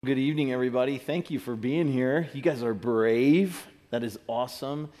Good evening, everybody. Thank you for being here. You guys are brave. That is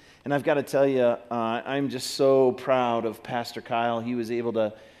awesome. And I've got to tell you, I'm just so proud of Pastor Kyle. He was able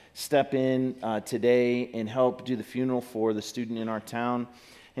to step in today and help do the funeral for the student in our town.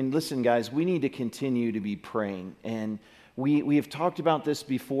 And listen, guys, we need to continue to be praying. And we have talked about this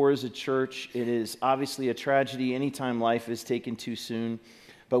before as a church. It is obviously a tragedy anytime life is taken too soon.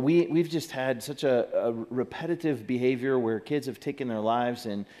 But we've just had such a repetitive behavior where kids have taken their lives,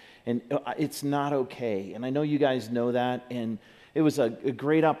 and it's not okay. And I know you guys know that, and it was a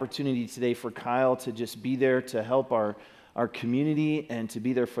great opportunity today for Kyle to just be there to help our community and to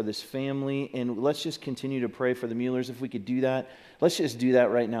be there for this family. And let's just continue to pray for the Muellers. If we could do that, let's just do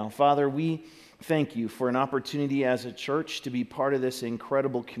that right now. Father, we thank you for an opportunity as a church to be part of this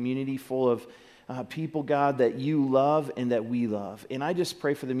incredible community full of people, God, that you love and that we love. And I just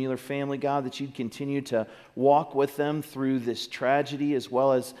pray for the Mueller family, God, that you'd continue to walk with them through this tragedy, as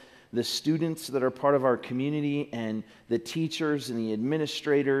well as the students that are part of our community and the teachers and the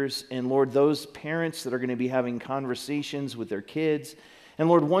administrators. And Lord, those parents that are going to be having conversations with their kids. And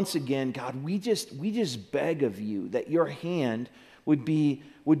Lord, once again, God, we just beg of you that your hand would be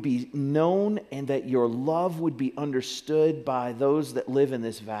known and that your love would be understood by those that live in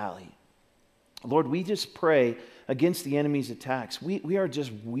this valley. Lord, we just pray against the enemy's attacks. We are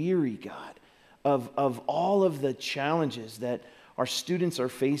just weary, God, of all of the challenges that our students are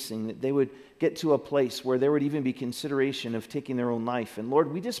facing, that they would get to a place where there would even be consideration of taking their own life. And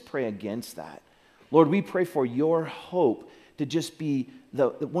Lord, we just pray against that. Lord, we pray for your hope to just be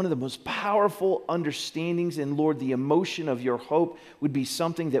one of the most powerful understandings. And Lord, the emotion of your hope would be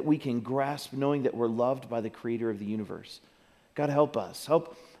something that we can grasp, knowing that we're loved by the creator of the universe. God, help us.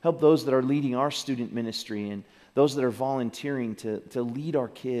 Help those that are leading our student ministry and those that are volunteering to lead our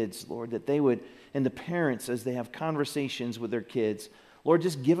kids, Lord, that they would, and the parents as they have conversations with their kids, Lord,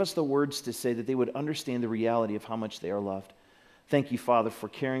 just give us the words to say that they would understand the reality of how much they are loved. Thank you, Father, for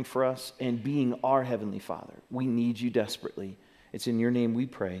caring for us and being our Heavenly Father. We need you desperately. It's in your name we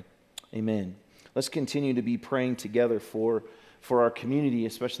pray. Amen. Let's continue to be praying together for our community,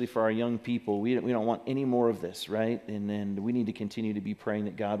 especially for our young people. We don't want any more of this, right? And we need to continue to be praying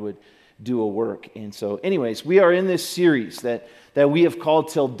that God would do a work. And so anyways, we are in this series that we have called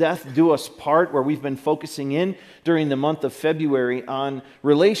Till Death Do Us Part, where we've been focusing in during the month of February on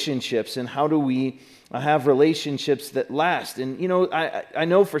relationships and how do we have relationships that last. And you know, I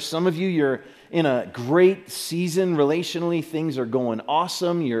know for some of you, you're in a great season relationally. Things are going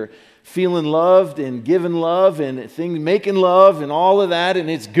awesome. You're feeling loved and giving love and making love and all of that, and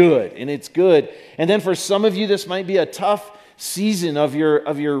it's good. And then for some of you, this might be a tough season of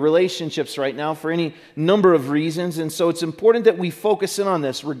your relationships right now for any number of reasons. And so it's important that we focus in on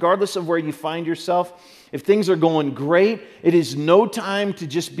this, regardless of where you find yourself. If things are going great, it is no time to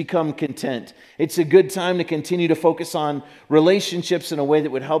just become content. It's a good time to continue to focus on relationships in a way that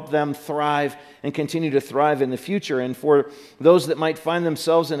would help them thrive and continue to thrive in the future. And for those that might find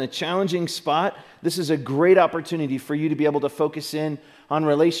themselves in a challenging spot, this is a great opportunity for you to be able to focus in on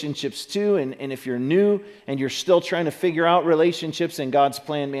relationships too. And if you're new and you're still trying to figure out relationships and God's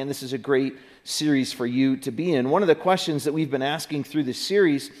plan, man, this is a great series for you to be in. One of the questions that we've been asking through this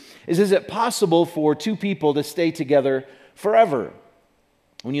series is it possible for two people to stay together forever?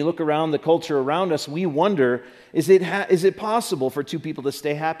 When you look around the culture around us, we wonder, is it possible for two people to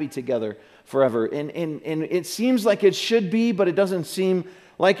stay happy together forever? And it seems like it should be, but it doesn't seem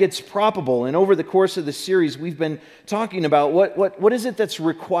like it's probable. And over the course of the series, we've been talking about what is it that's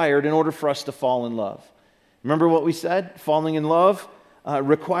required in order for us to fall in love. Remember what we said? Falling in love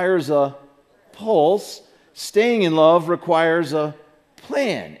requires a pulse. Staying in love requires a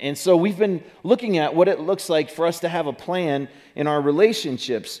plan. And so we've been looking at what it looks like for us to have a plan in our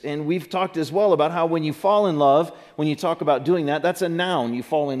relationships. And we've talked as well about how when you fall in love, when you talk about doing that, that's a noun, you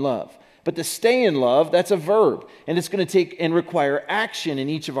fall in love. But to stay in love, that's a verb. And it's going to take and require action in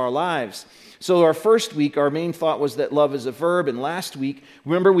each of our lives. So our first week, our main thought was that love is a verb. And last week,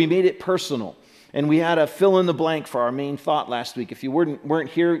 remember, we made it personal. And we had a fill in the blank for our main thought last week. If you weren't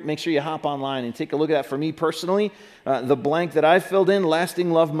here, make sure you hop online and take a look at that. For me personally, the blank that I filled in,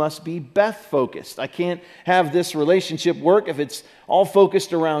 lasting love must be Beth focused. I can't have this relationship work if it's all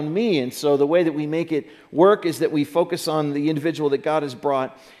focused around me. And so the way that we make it work is that we focus on the individual that God has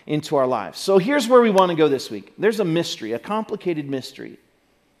brought into our lives. So here's where we want to go this week. There's a mystery, a complicated mystery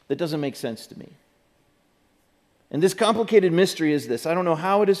that doesn't make sense to me. And this complicated mystery is this. I don't know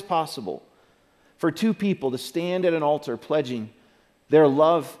how it is possible for two people to stand at an altar pledging their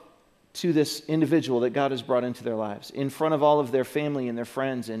love to this individual that God has brought into their lives in front of all of their family and their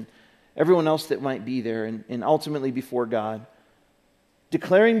friends and everyone else that might be there and ultimately before God.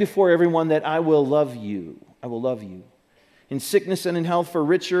 declaring before everyone that I will love you. I will love you. In sickness and in health, for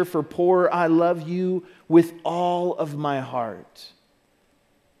richer, for poorer, I love you with all of my heart.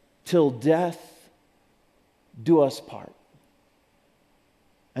 Till death do us part.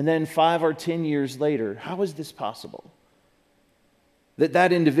 And then 5 or 10 years later, how is this possible?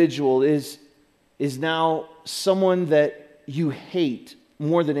 That individual is now someone that you hate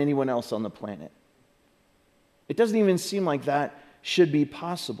more than anyone else on the planet. It doesn't even seem like that should be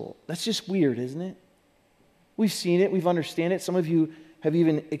possible. That's just weird, isn't it? We've seen it, we've understood it. Some of you have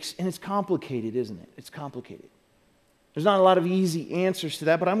even, and it's complicated, isn't it? It's complicated. There's not a lot of easy answers to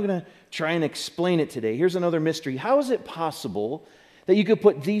that, but I'm going to try and explain it today. Here's another mystery. How is it possible that you could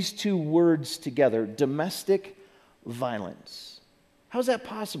put these two words together, domestic violence? How is that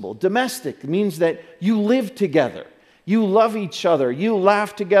possible? Domestic means that you live together. You love each other. You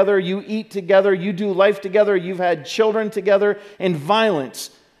laugh together. You eat together. You do life together. You've had children together. And violence,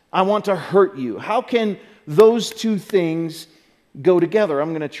 I want to hurt you. How can those two things go together? I'm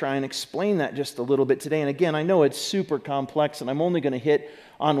going to try and explain that just a little bit today. And again, I know it's super complex, and I'm only going to hit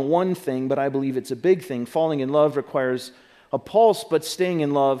on one thing, but I believe it's a big thing. Falling in love requires a pulse, but staying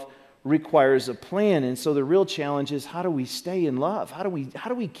in love requires a plan. And so the real challenge is, how do we stay in love? How do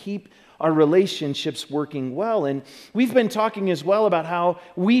we keep our relationships working well? And we've been talking as well about how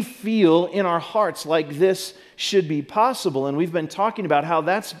we feel in our hearts like this should be possible. And we've been talking about how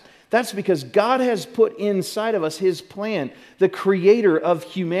that's because God has put inside of us His plan. The creator of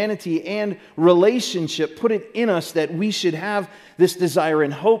humanity and relationship put it in us that we should have this desire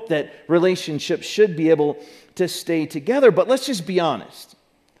and hope that relationships should be able to stay together. But let's just be honest.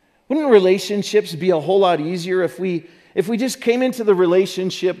 Wouldn't relationships be a whole lot easier if we just came into the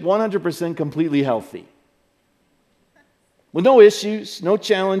relationship 100% completely healthy? With no issues, no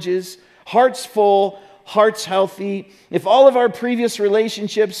challenges, hearts full, hearts healthy. If all of our previous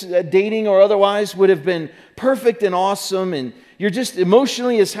relationships, dating or otherwise, would have been perfect and awesome, and you're just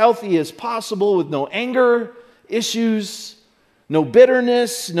emotionally as healthy as possible with no anger issues, no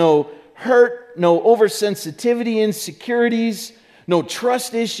bitterness, no hurt, no oversensitivity, insecurities, no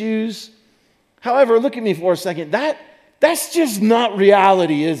trust issues. However, look at me for a second. That's just not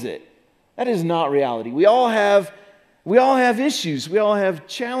reality, is it? That is not reality. We all have issues. We all have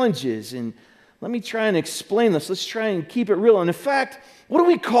challenges. And let me try and explain this. Let's try and keep it real. And in fact, what do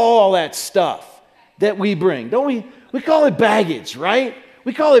we call all that stuff that we bring? Don't we? We call it baggage, right?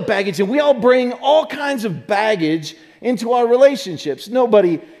 We call it baggage. And we all bring all kinds of baggage into our relationships.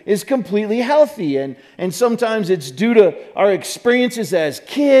 Nobody is completely healthy. And sometimes it's due to our experiences as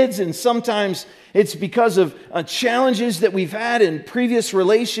kids, and sometimes it's because of challenges that we've had in previous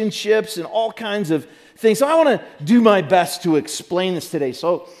relationships and all kinds of things. So I want to do my best to explain this today.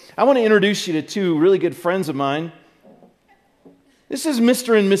 So I want to introduce you to two really good friends of mine. This is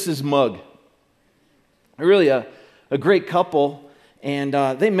Mr. and Mrs. Mugg. They're really a great couple, and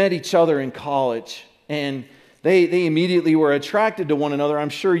they met each other in college, and they immediately were attracted to one another. I'm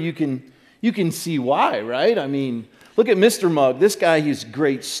sure you can see why, right? I mean, look at Mr. Mugg. This guy, he's a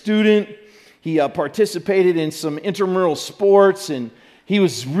great student. He participated in some intramural sports, and he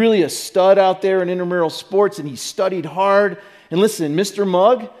was really a stud out there in intramural sports, and he studied hard. And listen, Mr.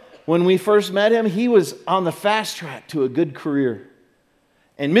 Mugg, when we first met him, he was on the fast track to a good career.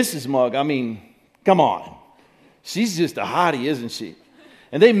 And Mrs. Mugg, I mean, come on. She's just a hottie, isn't she?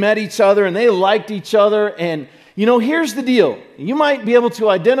 And they met each other, and they liked each other. And, here's the deal. You might be able to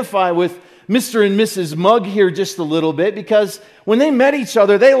identify with Mr. and Mrs. Mugg here just a little bit, because when they met each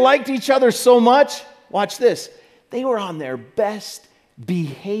other, they liked each other so much. Watch this. They were on their best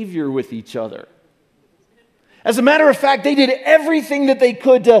behavior with each other. As a matter of fact, they did everything that they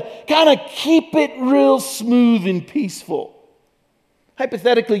could to kind of keep it real smooth and peaceful.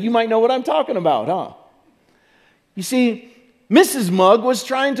 Hypothetically, you might know what I'm talking about, huh? You see, Mrs. Mugg was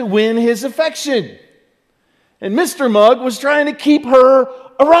trying to win his affection, and Mr. Mugg was trying to keep her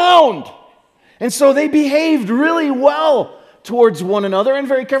around. And so they behaved really well towards one another and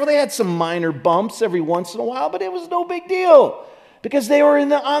very careful. They had some minor bumps every once in a while, but it was no big deal because they were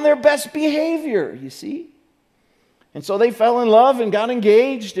on their best behavior, you see. And so they fell in love and got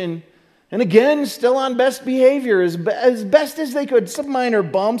engaged, and again, still on best behavior, as best as they could. Some minor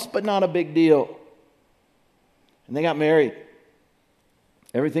bumps, but not a big deal. And they got married.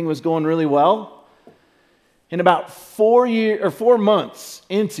 Everything was going really well. And about 4 months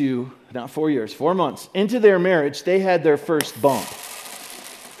into their marriage, they had their first bump.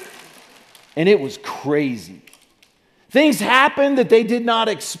 And it was crazy. Things happened that they did not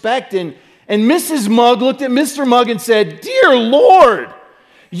expect, and Mrs. Mugg looked at Mr. Mugg and said, "Dear Lord,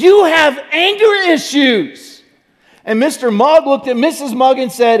 you have anger issues. And Mr. Mugg looked at Mrs. Mugg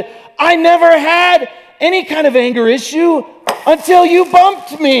and said, I never had any kind of anger issue until you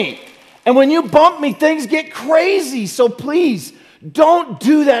bumped me. And when you bump me, things get crazy. So please, don't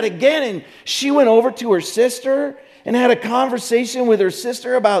do that again. And she went over to her sister and had a conversation with her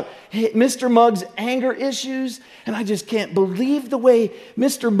sister about Mr. Mugg's anger issues. And I just can't believe the way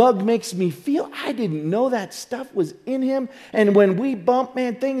Mr. Mugg makes me feel. I didn't know that stuff was in him. And when we bumped,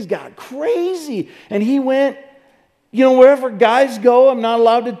 man, things got crazy. And he went, wherever guys go, I'm not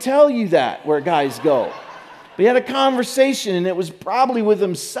allowed to tell you that, where guys go. But he had a conversation, and it was probably with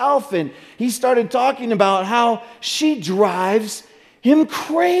himself. And he started talking about how she drives him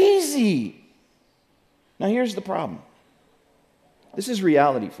crazy. Now, here's the problem. This is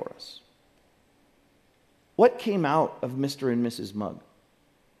reality for us. What came out of Mr. and Mrs. Mugg?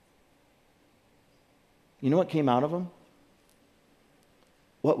 You know what came out of them?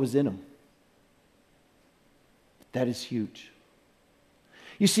 What was in them? That is huge.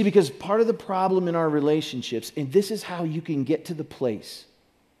 You see, because part of the problem in our relationships, and this is how you can get to the place,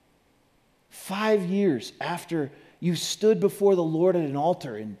 5 years after you stood before the Lord at an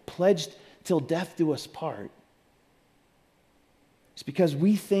altar and pledged till death do us part, it's because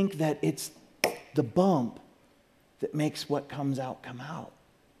we think that it's the bump that makes what comes out come out.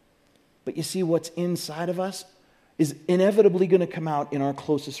 But you see, what's inside of us is inevitably going to come out in our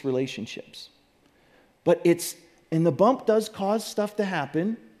closest relationships. And the bump does cause stuff to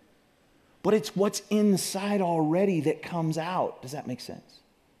happen, but it's what's inside already that comes out. Does that make sense?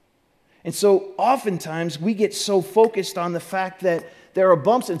 And so oftentimes we get so focused on the fact that there are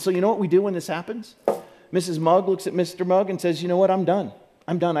bumps. And so you know what we do when this happens? Mrs. Mugg looks at Mr. Mugg and says, you know what, I'm done.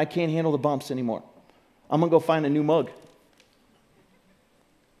 I can't handle the bumps anymore. I'm going to go find a new mug.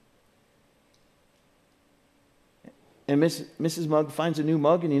 And Mrs. Mugg finds a new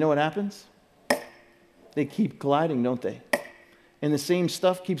mug, and you know what happens? They keep colliding, don't they? And the same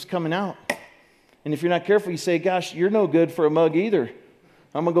stuff keeps coming out. And if you're not careful, you say, gosh, you're no good for a mug either.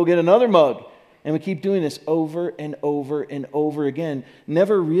 I'm going to go get another mug. And we keep doing this over and over and over again,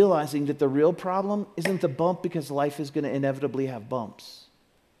 never realizing that the real problem isn't the bump, because life is going to inevitably have bumps.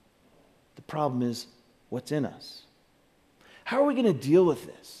 The problem is what's in us. How are we going to deal with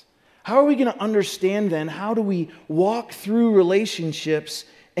this? How are we going to understand then? How do we walk through relationships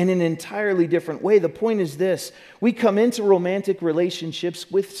in an entirely different way? The point is this: we come into romantic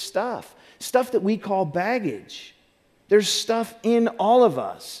relationships with stuff that we call baggage. There's stuff in all of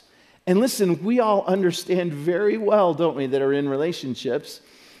us. And listen, we all understand very well, don't we, that are in relationships,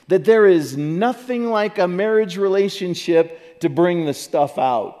 that there is nothing like a marriage relationship to bring the stuff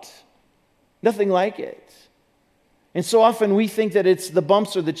out. Nothing like it. And so often we think that it's the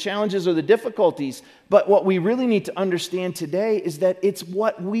bumps or the challenges or the difficulties, but what we really need to understand today is that it's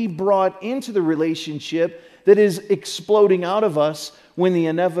what we brought into the relationship that is exploding out of us when the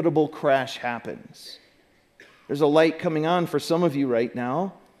inevitable crash happens. There's a light coming on for some of you right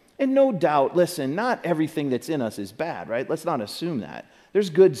now. And no doubt, listen, not everything that's in us is bad, right? Let's not assume that. There's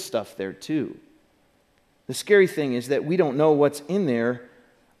good stuff there too. The scary thing is that we don't know what's in there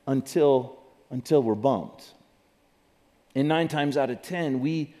until we're bumped. And 9 times out of 10,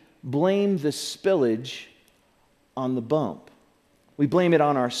 we blame the spillage on the bump. We blame it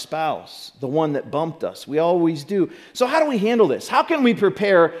on our spouse, the one that bumped us. We always do. So how do we handle this? How can we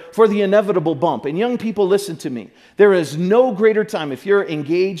prepare for the inevitable bump? And young people, listen to me. There is no greater time. If you're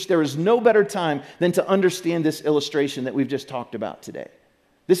engaged, there is no better time than to understand this illustration that we've just talked about today.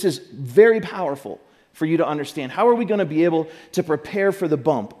 This is very powerful for you to understand. How are we going to be able to prepare for the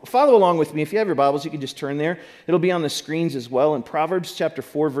bump? Follow along with me. If you have your Bibles, you can just turn there. It'll be on the screens as well. In Proverbs chapter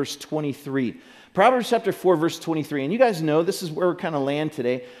 4, verse 23. Proverbs chapter 4, verse 23. And you guys know this is where we kind of land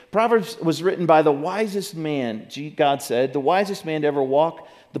today. Proverbs was written by the wisest man, God said, the wisest man to ever walk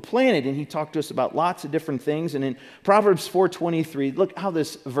the planet. And he talked to us about lots of different things. And in Proverbs 4:23, look how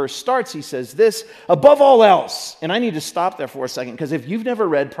this verse starts. He says this: above all else. And I need to stop there for a second, because if you've never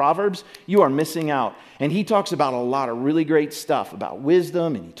read Proverbs, you are missing out. And he talks about a lot of really great stuff about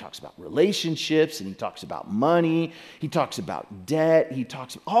wisdom, and he talks about relationships, and he talks about money, he talks about debt, he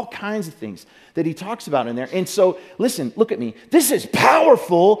talks about all kinds of things that he talks about in there. And so, listen, look at me. This is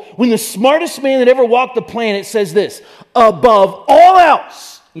powerful when the smartest man that ever walked the planet says this: above all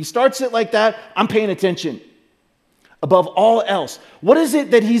else. He starts it like that. I'm paying attention. Above all else. What is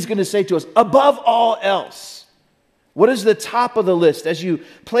it that he's going to say to us? Above all else. What is the top of the list as you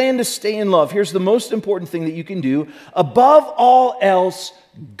plan to stay in love? Here's the most important thing that you can do. Above all else,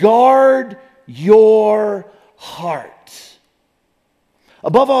 guard your heart.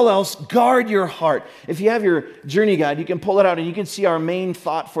 Above all else, guard your heart. If you have your journey guide, you can pull it out and you can see our main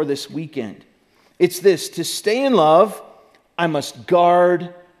thought for this weekend. It's this: to stay in love, I must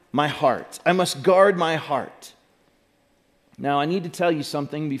guard my heart. I must guard my heart. Now, I need to tell you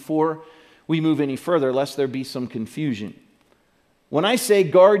something before we move any further, lest there be some confusion. When I say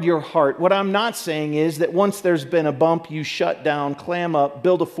guard your heart, what I'm not saying is that once there's been a bump, you shut down, clam up,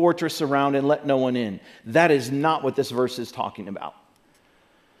 build a fortress around, and let no one in. That is not what this verse is talking about.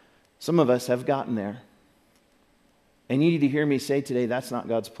 Some of us have gotten there. And you need to hear me say today, that's not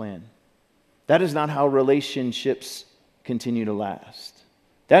God's plan. That is not how relationships continue to last.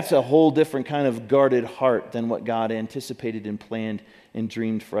 That's a whole different kind of guarded heart than what God anticipated and planned and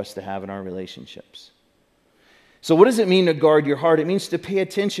dreamed for us to have in our relationships. So what does it mean to guard your heart? It means to pay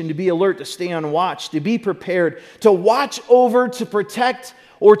attention, to be alert, to stay on watch, to be prepared, to watch over, to protect,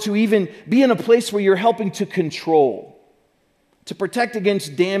 or to even be in a place where you're helping to control, to protect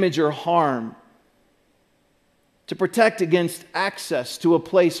against damage or harm, to protect against access to a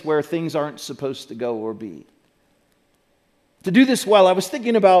place where things aren't supposed to go or be. To do this well, I was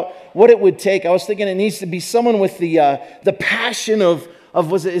thinking about what it would take. I was thinking it needs to be someone with the passion of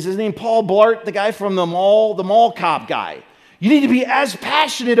is his name Paul Blart, the guy from the mall cop guy. You need to be as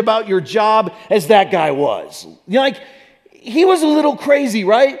passionate about your job as that guy was. He was a little crazy,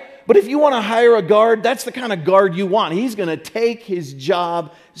 right? But if you want to hire a guard, that's the kind of guard you want. He's going to take his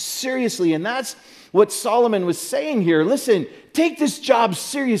job seriously. And that's what Solomon was saying here. Listen, take this job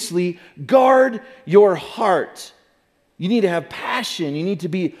seriously. Guard your heart. You need to have passion. You need to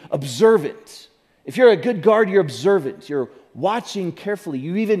be observant. If you're a good guard, you're observant. You're watching carefully.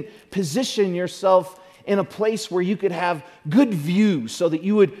 You even position yourself in a place where you could have good view so that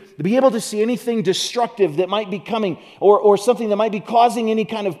you would be able to see anything destructive that might be coming or something that might be causing any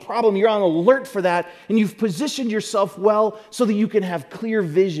kind of problem. You're on alert for that, and you've positioned yourself well so that you can have clear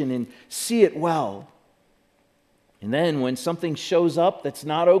vision and see it well. And then when something shows up that's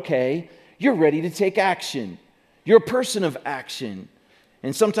not okay, you're ready to take action. You're a person of action.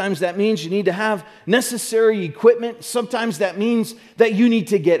 And sometimes that means you need to have necessary equipment. Sometimes that means that you need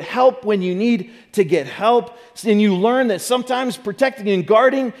to get help when you need to get help. And you learn that sometimes protecting and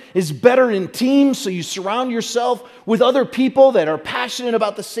guarding is better in teams. So you surround yourself with other people that are passionate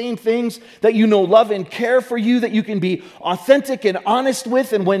about the same things, that you know love and care for you, that you can be authentic and honest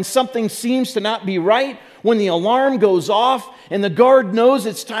with. And when something seems to not be right, when the alarm goes off and the guard knows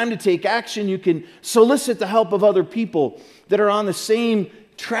it's time to take action, you can solicit the help of other people that are on the same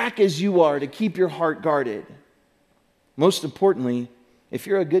track as you are to keep your heart guarded. Most importantly, if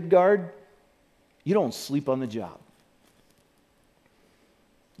you're a good guard, you don't sleep on the job.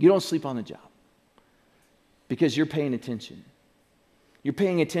 You don't sleep on the job because you're paying attention. You're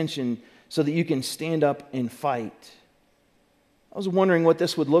paying attention so that you can stand up and fight. I was wondering what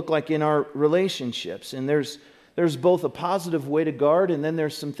this would look like in our relationships, and there's both a positive way to guard, and then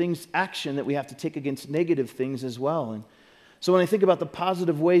there's some things, action that we have to take against negative things as well. And so when I think about the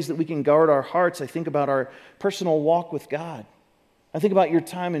positive ways that we can guard our hearts, I think about our personal walk with God. I think about your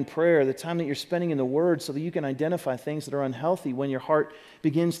time in prayer, the time that you're spending in the Word, so that you can identify things that are unhealthy when your heart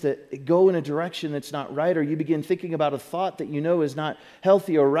begins to go in a direction that's not right, or you begin thinking about a thought that you know is not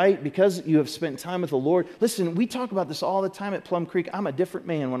healthy or right because you have spent time with the Lord. Listen, we talk about this all the time at Plum Creek. I'm a different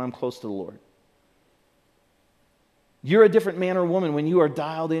man when I'm close to the Lord. You're a different man or woman when you are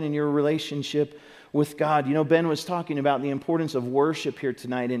dialed in your relationship with God. You know, Ben was talking about the importance of worship here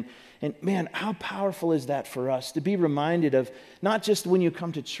tonight, and man, how powerful is that for us to be reminded of, not just when you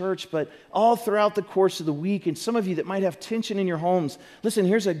come to church, but all throughout the course of the week. And some of you that might have tension in your homes, listen,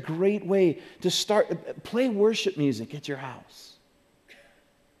 here's a great way to start. Play worship music at your house.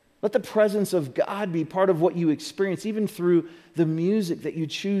 Let the presence of God be part of what you experience, even through the music that you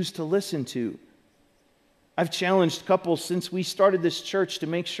choose to listen to. I've challenged couples since we started this church to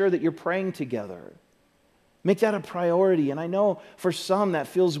make sure that you're praying together. Make that a priority. And I know for some that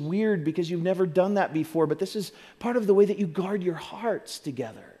feels weird because you've never done that before, but this is part of the way that you guard your hearts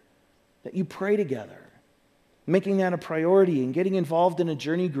together, that you pray together. Making that a priority and getting involved in a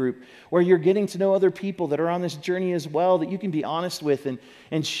journey group where you're getting to know other people that are on this journey as well, that you can be honest with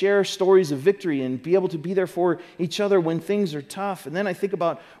and share stories of victory and be able to be there for each other when things are tough. And then I think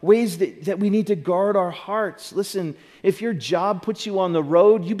about ways that we need to guard our hearts. Listen, if your job puts you on the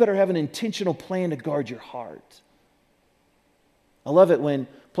road, you better have an intentional plan to guard your heart. I love it when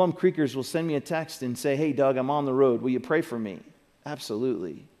Plum Creekers will send me a text and say, "Hey, Doug, I'm on the road. Will you pray for me?"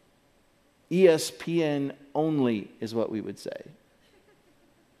 Absolutely. ESPN only is what we would say.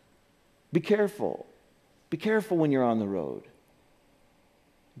 Be careful. Be careful when you're on the road.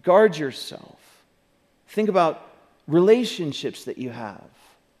 Guard yourself. Think about relationships that you have.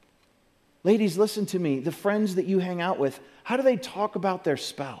 Ladies, listen to me. The friends that you hang out with, how do they talk about their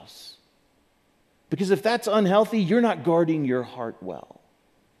spouse? Because if that's unhealthy, you're not guarding your heart well.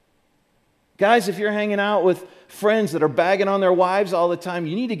 Guys, if you're hanging out with friends that are bagging on their wives all the time,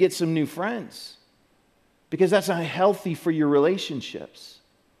 you need to get some new friends. Because that's not healthy for your relationships.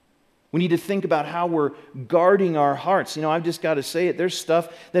 We need to think about how we're guarding our hearts. I've just got to say it. There's stuff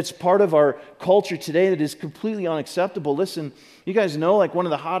that's part of our culture today that is completely unacceptable. Listen, you guys know like one of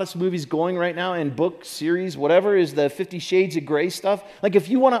the hottest movies going right now in book series, whatever, is the 50 Shades of Grey stuff. Like if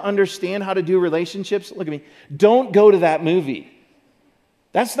you want to understand how to do relationships, look at me, don't go to that movie.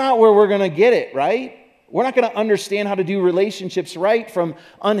 That's not where we're going to get it, right? We're not going to understand how to do relationships right from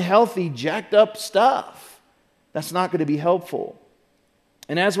unhealthy, jacked up stuff. That's not going to be helpful.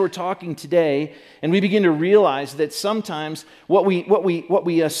 And as we're talking today, and we begin to realize that sometimes what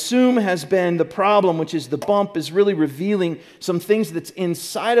we assume has been the problem, which is the bump, is really revealing some things that's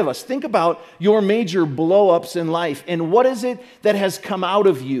inside of us. Think about your major blow-ups in life, and what is it that has come out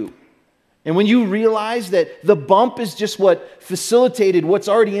of you? And when you realize that the bump is just what facilitated what's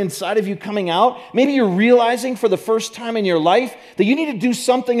already inside of you coming out, maybe you're realizing for the first time in your life that you need to do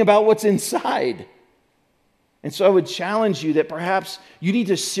something about what's inside. And so I would challenge you that perhaps you need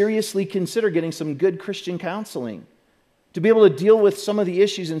to seriously consider getting some good Christian counseling to be able to deal with some of the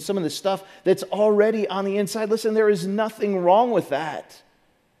issues and some of the stuff that's already on the inside. Listen, there is nothing wrong with that.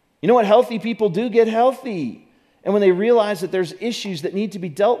 You know what healthy people do? Get healthy. And when they realize that there's issues that need to be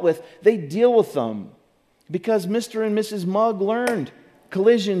dealt with, they deal with them. Because Mr. and Mrs. Mugg learned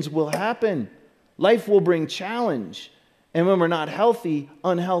collisions will happen. Life will bring challenge. And when we're not healthy,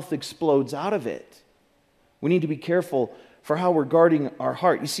 unhealth explodes out of it. We need to be careful for how we're guarding our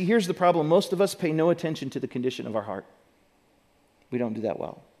heart. You see, here's the problem. Most of us pay no attention to the condition of our heart. We don't do that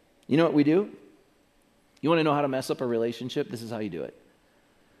well. You know what we do? You want to know how to mess up a relationship? This is how you do it.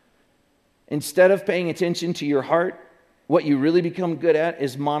 Instead of paying attention to your heart, what you really become good at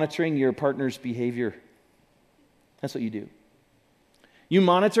is monitoring your partner's behavior. That's what you do. You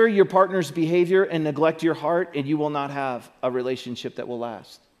monitor your partner's behavior and neglect your heart, and you will not have a relationship that will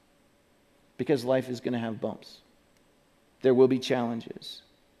last. Because life is going to have bumps. There will be challenges.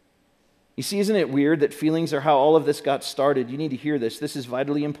 You see, isn't it weird that feelings are how all of this got started? You need to hear this. This is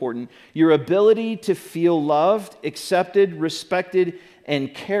vitally important. Your ability to feel loved, accepted, respected,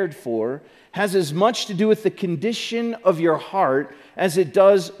 and cared for has as much to do with the condition of your heart as it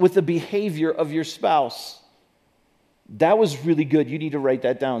does with the behavior of your spouse. That was really good. You need to write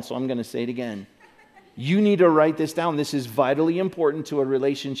that down, so I'm going to say it again. You need to write this down. This is vitally important to a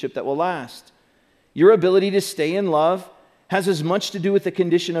relationship that will last. Your ability to stay in love has as much to do with the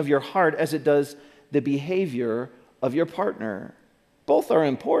condition of your heart as it does the behavior of your partner. Both are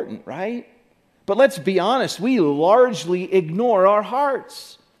important, right? But let's be honest, we largely ignore our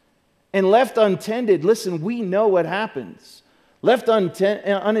hearts. And left untended, listen, we know what happens. Left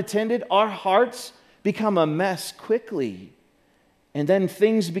unattended, our hearts become a mess quickly. And then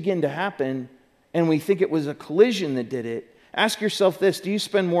things begin to happen, and we think it was a collision that did it. Ask yourself this: do you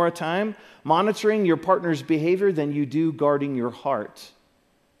spend more time monitoring your partner's behavior than you do guarding your heart?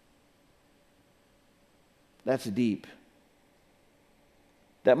 That's deep.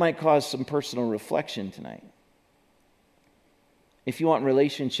 That might cause some personal reflection tonight. If you want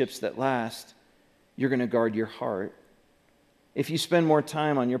relationships that last, you're going to guard your heart. If you spend more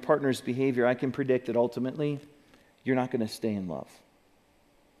time on your partner's behavior, I can predict that ultimately you're not going to stay in love.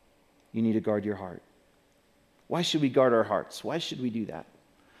 You need to guard your heart. Why should we guard our hearts? Why should we do that?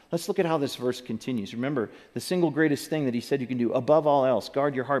 Let's look at how this verse continues. Remember, the single greatest thing that he said you can do, above all else,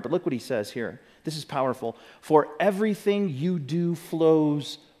 guard your heart. But look what he says here. This is powerful. For everything you do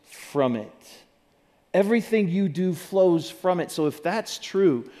flows from it. Everything you do flows from it. So if that's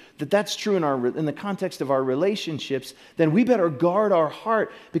true, that's true in the context of our relationships, then we better guard our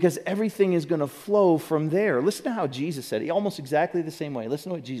heart, because everything is going to flow from there. Listen to how Jesus said it, almost exactly the same way.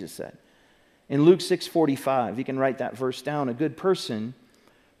 Listen to what Jesus said. In Luke 6:45, you can write that verse down. A good person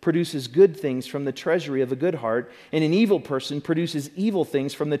produces good things from the treasury of a good heart, and an evil person produces evil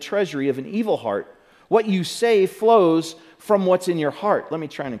things from the treasury of an evil heart. What you say flows from what's in your heart. Let me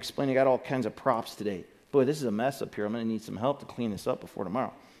try and explain. I got all kinds of props today. Boy, this is a mess up here. I'm going to need some help to clean this up before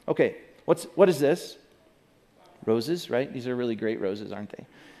tomorrow. Okay, what is this? Roses, right? These are really great roses, aren't they?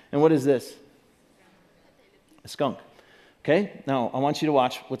 And what is this? A skunk. Okay, now I want you to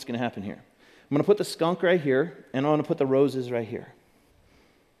watch what's going to happen here. I'm going to put the skunk right here, and I'm going to put the roses right here.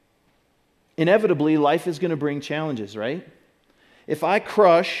 Inevitably, life is going to bring challenges, right? If I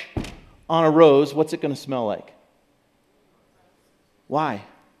crush on a rose, what's it going to smell like? Why?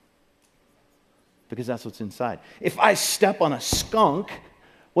 Because that's what's inside. If I step on a skunk,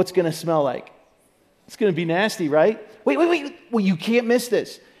 what's going to smell like? It's going to be nasty, right? Wait. Well, you can't miss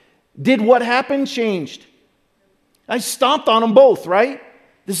this. Did what happened? Changed. I stomped on them both, right?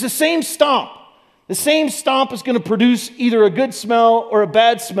 This is the same stomp. The same stomp is going to produce either a good smell or a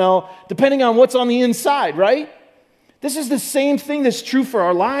bad smell, depending on what's on the inside, right? This is the same thing that's true for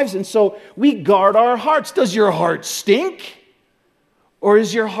our lives, and so we guard our hearts. Does your heart stink? Or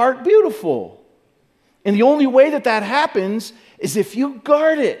is your heart beautiful? And the only way that that happens is if you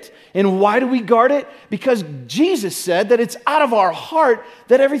guard it. And why do we guard it? Because Jesus said that it's out of our heart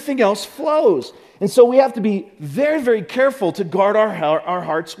that everything else flows. And so we have to be very, very careful to guard our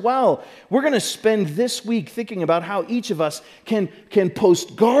hearts well. We're going to spend this week thinking about how each of us can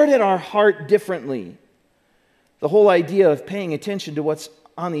post guard at our heart differently. The whole idea of paying attention to what's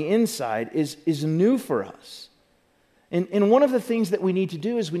on the inside is new for us. And one of the things that we need to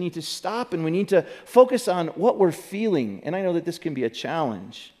do is we need to stop and we need to focus on what we're feeling. And I know that this can be a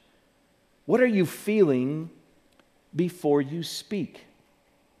challenge. What are you feeling before you speak?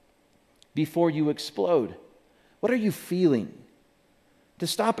 Before you explode? What are you feeling? To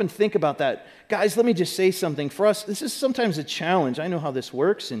stop and think about that. Guys, let me just say something. For us, this is sometimes a challenge. I know how this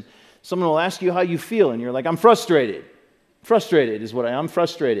works. And someone will ask you how you feel. And you're like, I'm frustrated. Frustrated is what I'm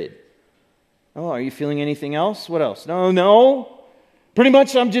frustrated. Oh, are you feeling anything else? What else? No. Pretty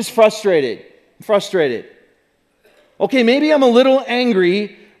much I'm just frustrated. Okay, maybe I'm a little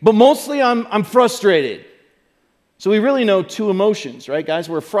angry, but mostly I'm frustrated. So we really know two emotions, right, guys?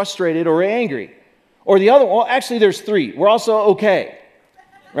 We're frustrated or we're angry. Or the other, well, actually there's three. We're also okay,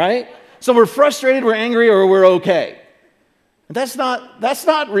 right? So we're frustrated, we're angry, or we're okay. That's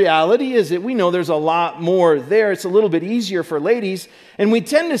not reality, is it? We know there's a lot more there. It's a little bit easier for ladies, and we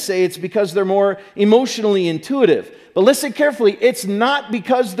tend to say it's because they're more emotionally intuitive. But listen carefully, it's not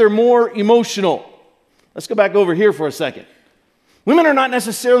because they're more emotional. Let's go back over here for a second. Women are not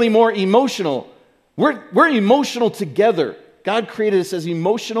necessarily more emotional. We're emotional together. God created us as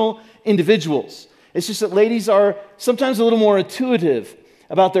emotional individuals. It's just that ladies are sometimes a little more intuitive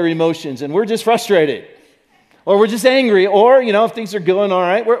about their emotions, and we're just frustrated. Or we're just angry, or, if things are going all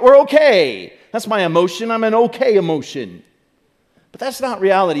right, we're okay. That's my emotion. I'm an okay emotion. But that's not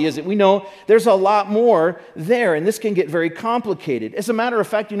reality, is it? We know there's a lot more there, and this can get very complicated. As a matter of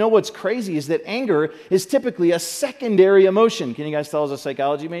fact, what's crazy is that anger is typically a secondary emotion. Can you guys tell as a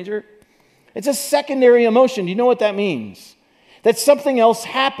psychology major? It's a secondary emotion. Do you know what that means? That something else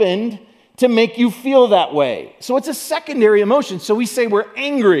happened to make you feel that way. So it's a secondary emotion. So we say we're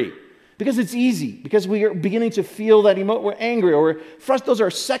angry. Because it's easy, because we are beginning to feel that we're angry or we're frustrated. Those are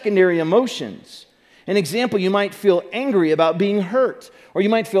secondary emotions. An example, you might feel angry about being hurt, or you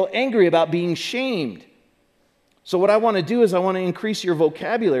might feel angry about being shamed. So what I want to do is I want to increase your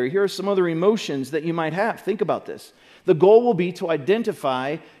vocabulary. Here are some other emotions that you might have. Think about this. The goal will be to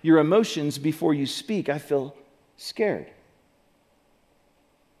identify your emotions before you speak. I feel scared.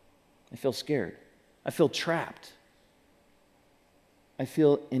 I feel scared. I feel trapped. I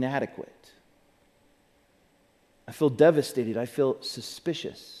feel inadequate. I feel devastated. I feel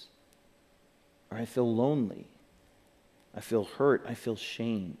suspicious. Or I feel lonely. I feel hurt. I feel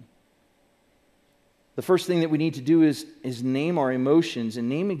shame. The first thing that we need to do is name our emotions and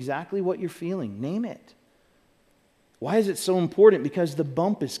name exactly what you're feeling. Name it. Why is it so important? Because the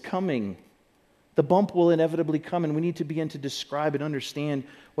bump is coming. The bump will inevitably come, and we need to begin to describe and understand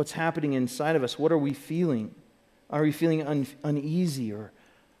what's happening inside of us. What are we feeling? Are we feeling uneasy, or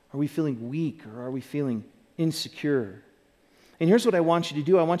are we feeling weak, or are we feeling insecure? And here's what I want you to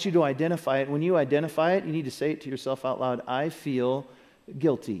do. I want you to identify it. When you identify it, you need to say it to yourself out loud. I feel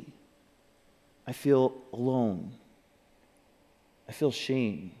guilty. I feel alone. I feel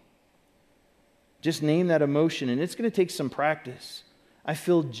shame. Just name that emotion, and it's going to take some practice. I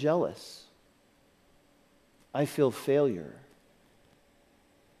feel jealous. I feel failure.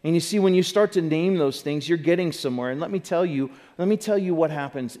 And you see, when you start to name those things, you're getting somewhere. And let me tell you what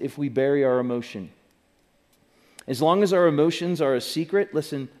happens if we bury our emotion. As long as our emotions are a secret,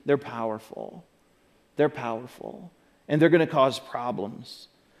 listen, they're powerful. They're powerful. And they're going to cause problems.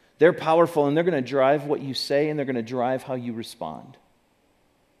 They're powerful, and they're going to drive what you say, and they're going to drive how you respond.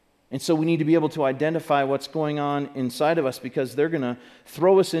 And so we need to be able to identify what's going on inside of us, because they're going to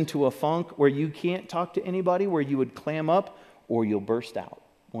throw us into a funk where you can't talk to anybody, where you would clam up, or you'll burst out.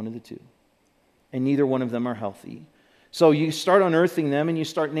 One of the two. And neither one of them are healthy. So you start unearthing them and you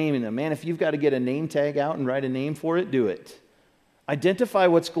start naming them. Man, if you've got to get a name tag out and write a name for it, do it. Identify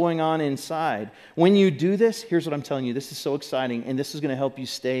what's going on inside. When you do this, here's what I'm telling you. This is so exciting, and this is going to help you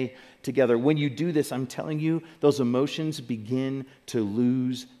stay together. When you do this, I'm telling you, those emotions begin to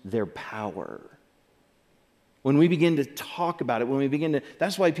lose their power. When we begin to talk about it,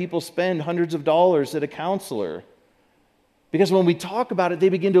 that's why people spend hundreds of dollars at a counselor. Because when we talk about it, they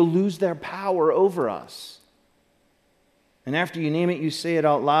begin to lose their power over us. And after you name it, you say it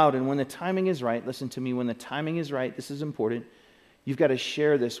out loud. And when the timing is right, listen to me, when the timing is right, this is important, you've got to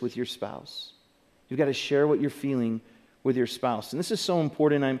share this with your spouse. You've got to share what you're feeling with your spouse. And this is so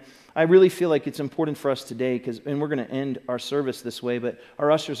important. I really feel like it's important for us today, and we're going to end our service this way, but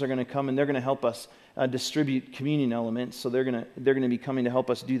our ushers are going to come and they're going to help us distribute communion elements. So they're going to be coming to help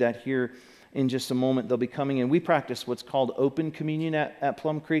us do that here in just a moment. They'll be coming in. We practice what's called open communion at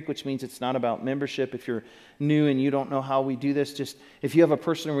Plum Creek, which means it's not about membership. If you're new and you don't know how we do this, just if you have a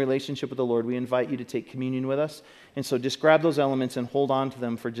personal relationship with the Lord, we invite you to take communion with us. And so just grab those elements and hold on to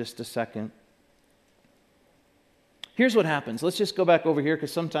them for just a second. Here's what happens. Let's just go back over here,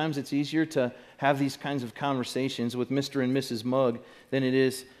 because sometimes it's easier to have these kinds of conversations with Mr. and Mrs. Mugg than it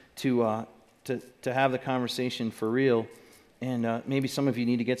is to have the conversation for real. And maybe some of you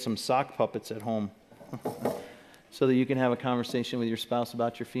need to get some sock puppets at home so that you can have a conversation with your spouse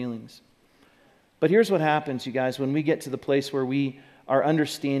about your feelings. But here's what happens, you guys, when we get to the place where we are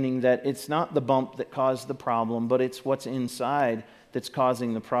understanding that it's not the bump that caused the problem, but it's what's inside that's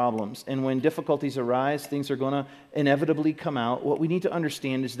causing the problems. And when difficulties arise, things are going to inevitably come out. What we need to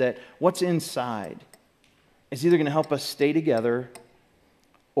understand is that what's inside is either going to help us stay together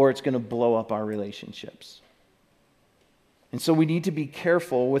or it's going to blow up our relationships. And so we need to be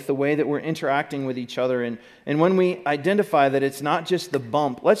careful with the way that we're interacting with each other. And when we identify that it's not just the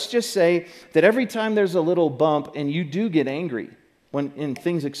bump, let's just say that every time there's a little bump and you do get angry and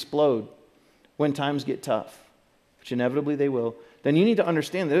things explode, when times get tough, which inevitably they will, then you need to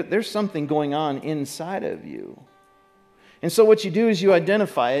understand that there's something going on inside of you. And so what you do is you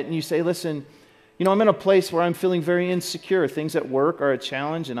identify it and you say, listen, I'm in a place where I'm feeling very insecure. Things at work are a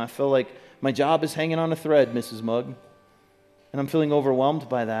challenge and I feel like my job is hanging on a thread, Mrs. Mugg. And I'm feeling overwhelmed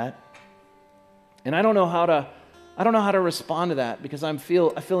by that. And I don't know how to respond to that, because I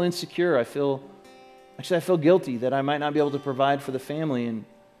feel insecure. I feel guilty that I might not be able to provide for the family. And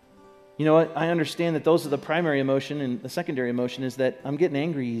you know what? I understand that those are the primary emotion, and the secondary emotion is that I'm getting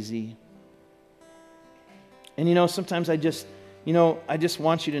angry easy. And sometimes I just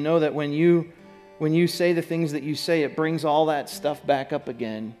want you to know that when you say the things that you say, it brings all that stuff back up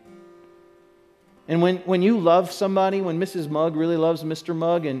again. And when you love somebody, when Mrs. Mugg really loves Mr.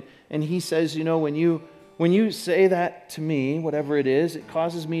 Mugg, and he says, when you say that to me, whatever it is, it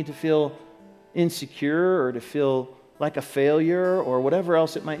causes me to feel insecure or to feel like a failure or whatever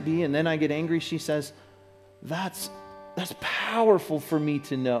else it might be, and then I get angry, she says, that's powerful for me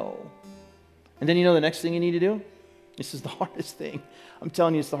to know. And then the next thing you need to do? This is the hardest thing. I'm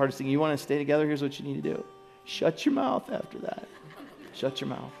telling you, it's the hardest thing. You want to stay together? Here's what you need to do. Shut your mouth after that. Shut your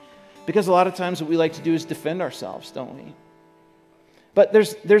mouth. Because a lot of times what we like to do is defend ourselves, don't we? But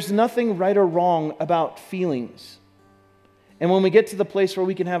there's nothing right or wrong about feelings. And when we get to the place where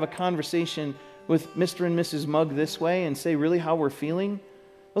we can have a conversation with Mr. and Mrs. Mugg this way and say really how we're feeling,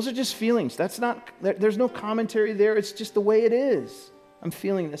 those are just feelings. There's no commentary there. It's just the way it is. I'm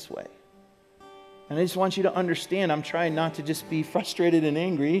feeling this way. And I just want you to understand, I'm trying not to just be frustrated and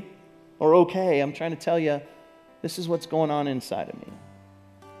angry or okay. I'm trying to tell you, this is what's going on inside of me.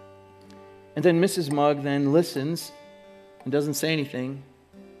 And then Mrs. Mugg then listens and doesn't say anything.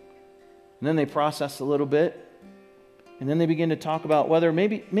 And then they process a little bit. And then they begin to talk about whether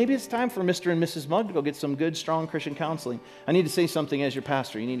maybe it's time for Mr. and Mrs. Mugg to go get some good, strong Christian counseling. I need to say something as your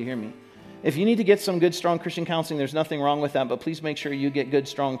pastor. You need to hear me. If you need to get some good, strong Christian counseling, there's nothing wrong with that, but please make sure you get good,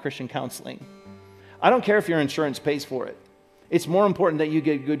 strong Christian counseling. I don't care if your insurance pays for it. It's more important that you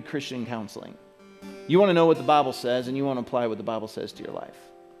get good Christian counseling. You want to know what the Bible says, and you want to apply what the Bible says to your life.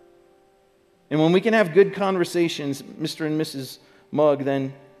 And when we can have good conversations, Mr. and Mrs. Mugg,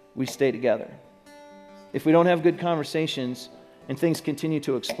 then we stay together. If we don't have good conversations and things continue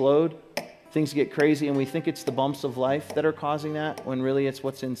to explode, things get crazy, and we think it's the bumps of life that are causing that, when really it's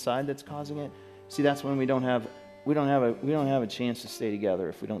what's inside that's causing it. See, that's when we don't have a chance to stay together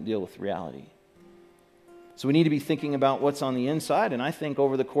if we don't deal with reality. So we need to be thinking about what's on the inside, and I think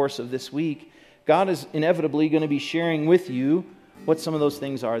over the course of this week, God is inevitably going to be sharing with you what some of those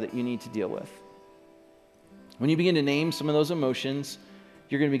things are that you need to deal with. When you begin to name some of those emotions,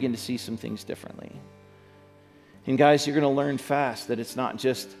 you're going to begin to see some things differently. And guys, you're going to learn fast that it's not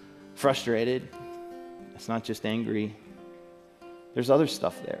just frustrated. It's not just angry. There's other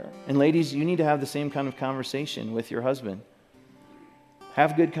stuff there. And ladies, you need to have the same kind of conversation with your husband.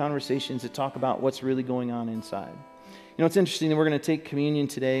 Have good conversations that talk about what's really going on inside. It's interesting that we're going to take communion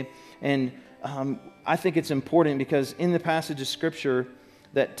today, and I think it's important because in the passage of Scripture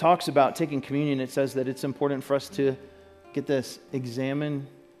that talks about taking communion, it says that it's important for us to, get this, examine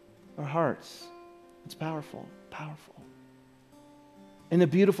our hearts. It's powerful, powerful. And the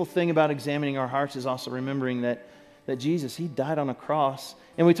beautiful thing about examining our hearts is also remembering that Jesus, he died on a cross.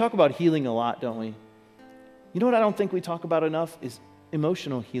 And we talk about healing a lot, don't we? You know what I don't think we talk about enough is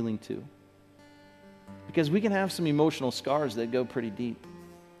emotional healing too. Because we can have some emotional scars that go pretty deep.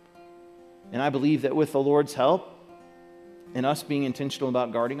 And I believe that with the Lord's help and us being intentional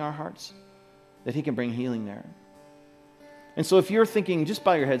about guarding our hearts, that he can bring healing there. And so if you're thinking, just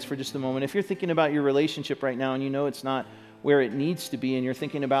bow your heads for just a moment, if you're thinking about your relationship right now and you know it's not where it needs to be, and you're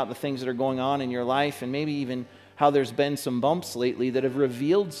thinking about the things that are going on in your life and maybe even how there's been some bumps lately that have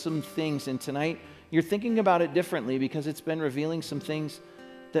revealed some things, and tonight you're thinking about it differently because it's been revealing some things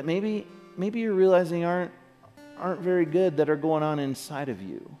that maybe you're realizing aren't very good that are going on inside of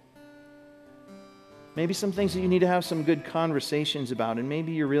you. Maybe some things that you need to have some good conversations about, and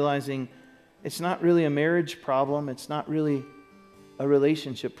maybe you're realizing it's not really a marriage problem, it's not really a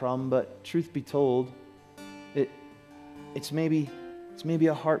relationship problem, but truth be told, it's maybe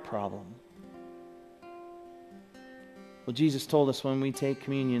a heart problem. Well, Jesus told us when we take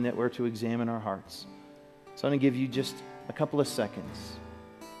communion that we're to examine our hearts. So I'm going to give you just a couple of seconds.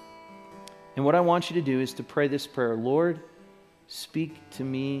 And what I want you to do is to pray this prayer: Lord, speak to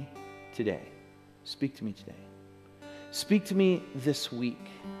me today. Speak to me today. Speak to me this week.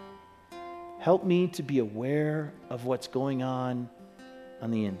 Help me to be aware of what's going on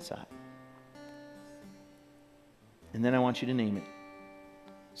the inside. And then I want you to name it.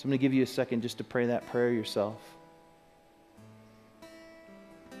 So I'm going to give you a second just to pray that prayer yourself.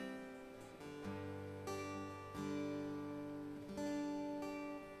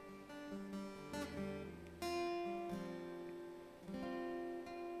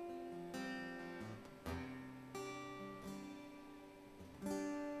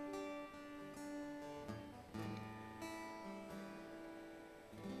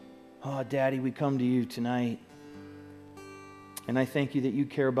 Oh, Daddy, we come to you tonight. And I thank you that you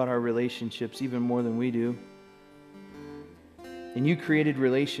care about our relationships even more than we do. And you created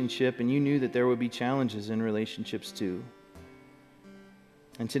relationship, and you knew that there would be challenges in relationships too.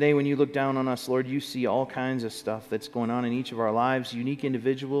 And today when you look down on us, Lord, you see all kinds of stuff that's going on in each of our lives, unique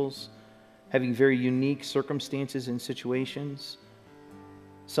individuals having very unique circumstances and situations.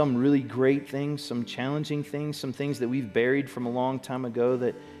 Some really great things, some challenging things, some things that we've buried from a long time ago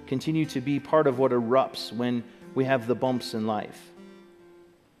that continue to be part of what erupts when we have the bumps in life.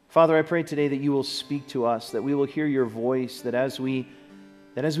 Father, I pray today that you will speak to us, that we will hear your voice, that as we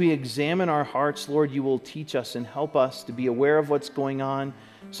examine our hearts, Lord, you will teach us and help us to be aware of what's going on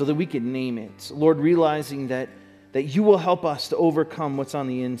so that we can name it. Lord, realizing that you will help us to overcome what's on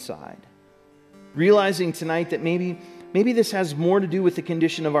the inside. Realizing tonight that maybe this has more to do with the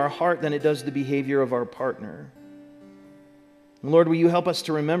condition of our heart than it does the behavior of our partner. And Lord, will you help us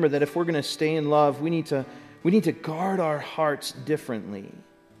to remember that if we're going to stay in love, we need to guard our hearts differently.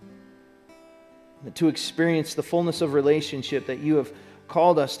 To experience the fullness of relationship that you have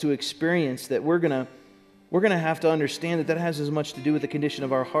called us to experience, that we're going to have to understand that has as much to do with the condition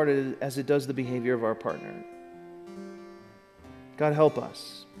of our heart as it does the behavior of our partner. God, help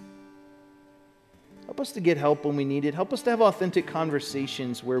us. Help us to get help when we need it. Help us to have authentic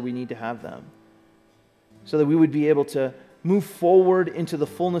conversations where we need to have them, so that we would be able to move forward into the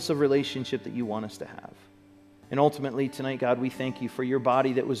fullness of relationship that you want us to have. And ultimately tonight, God, we thank you for your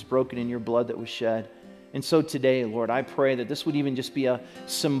body that was broken and your blood that was shed. And so today, Lord, I pray that this would even just be a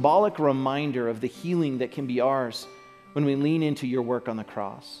symbolic reminder of the healing that can be ours when we lean into your work on the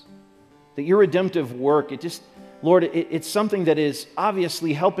cross. That your redemptive work, Lord, it's something that is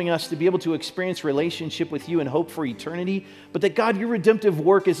obviously helping us to be able to experience relationship with you and hope for eternity. But that, God, your redemptive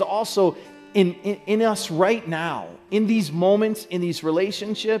work is also in us right now, in these moments, in these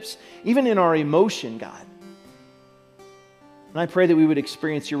relationships, even in our emotion, God. And I pray that we would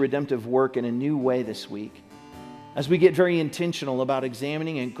experience your redemptive work in a new way this week as we get very intentional about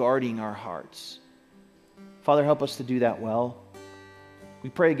examining and guarding our hearts. Father, help us to do that well. We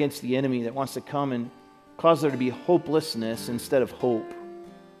pray against the enemy that wants to come and cause there to be hopelessness instead of hope.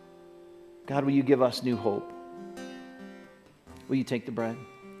 God, will you give us new hope? Will you take the bread?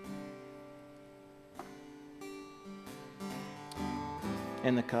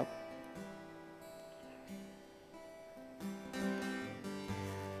 And the cup.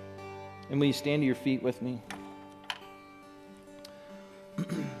 And will you stand to your feet with me?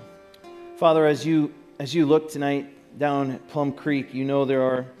 Father, as you look tonight down at Plum Creek, you know there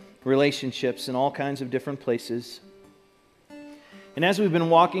are relationships in all kinds of different places. And as we've been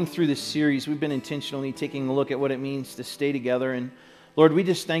walking through this series, we've been intentionally taking a look at what it means to stay together. And Lord, we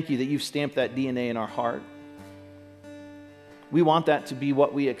just thank you that you've stamped that DNA in our heart. We want that to be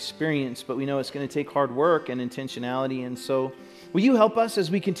what we experience, but we know it's going to take hard work and intentionality. And so Will you help us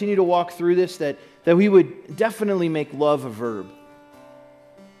as we continue to walk through this, that we would definitely make love a verb?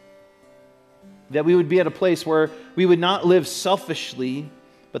 That we would be at a place where we would not live selfishly,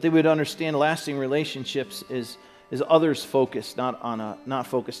 but they would understand lasting relationships is others focused, not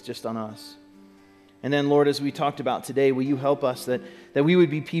focused just on us. And then, Lord, as we talked about today, will you help us that we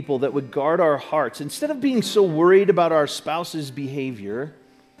would be people that would guard our hearts. Instead of being so worried about our spouse's behavior,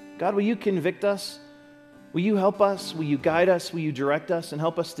 God, will you convict us? Will you help us? Will you guide us? Will you direct us and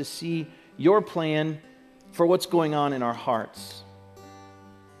help us to see your plan for what's going on in our hearts?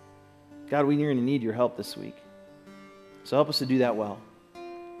 God, we're going to need your help this week. So help us to do that well.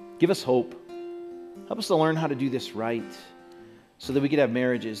 Give us hope. Help us to learn how to do this right so that we could have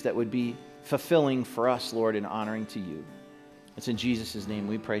marriages that would be fulfilling for us, Lord, and honoring to you. It's in Jesus' name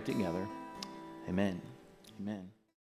we pray together. Amen. Amen.